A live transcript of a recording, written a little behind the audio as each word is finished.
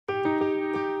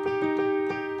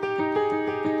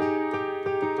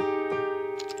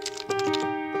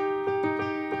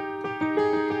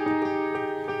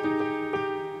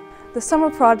The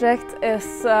summer project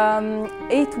is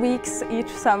 8 weeks each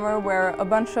summer where a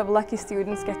bunch of lucky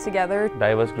students get together.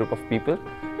 Diverse group of people,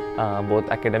 both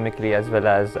academically as well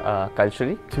as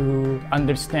culturally. To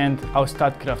understand how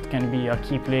Statkraft can be a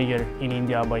key player in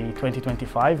India by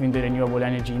 2025 in the renewable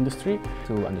energy industry.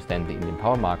 To understand the Indian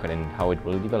power market and how it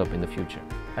will develop in the future.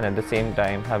 And at the same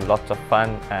time have lots of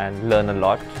fun and learn a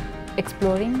lot.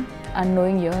 Exploring and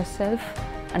knowing yourself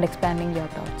and expanding your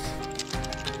thoughts.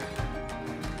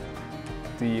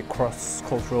 The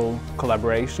cross-cultural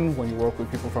collaboration when you work with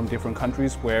people from different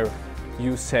countries where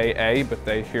you say A but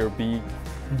they hear B.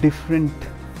 Different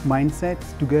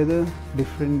mindsets together,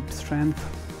 different strengths.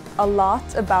 A lot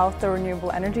about the renewable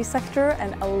energy sector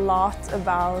and a lot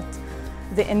about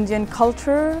the Indian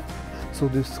culture. So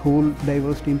this whole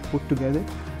diverse team put together,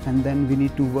 and then we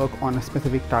need to work on a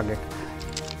specific target.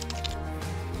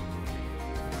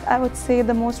 I would say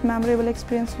the most memorable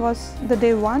experience was the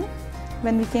day one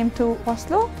when we came to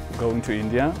Oslo. Going to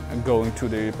India and going to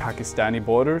the Pakistani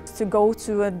border. To go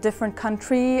to a different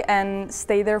country and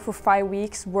stay there for 5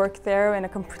 weeks, work there in a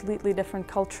completely different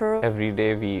culture. Every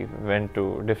day we went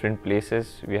to different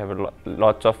places, we have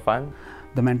lots of fun.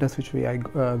 The mentors which we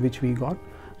got,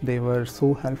 they were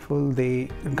so helpful, they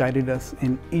guided us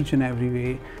in each and every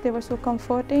way. They were so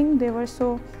comforting, they were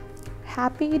so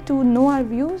happy to know our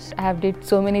views. I have did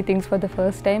so many things for the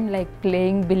first time, like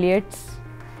playing billiards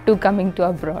to coming to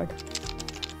abroad.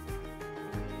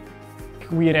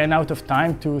 We ran out of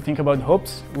time to think about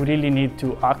hopes. We really need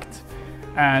to act,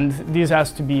 and this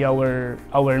has to be our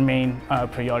main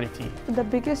priority. The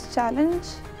biggest challenge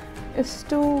is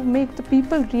to make the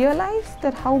people realize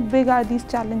that how big are these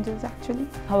challenges actually.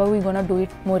 How are we going to do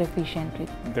it more efficiently?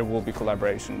 There will be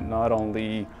collaboration, not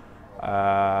only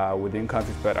within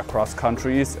countries but across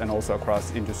countries and also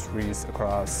across industries,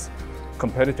 across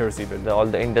competitors even. All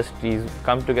the industries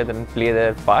come together and play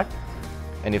their part.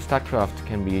 And if Statkraft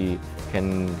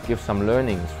can give some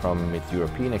learnings from its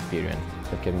European experience,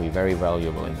 that can be very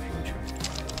valuable in the future.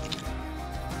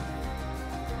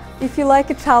 If you like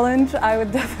a challenge, I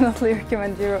would definitely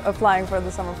recommend you applying for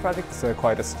the summer project. It's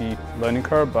quite a steep learning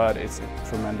curve, but it's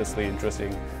tremendously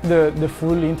interesting. The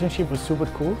full internship was super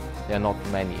cool. There are not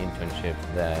many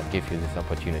internships that give you this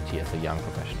opportunity as a young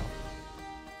professional.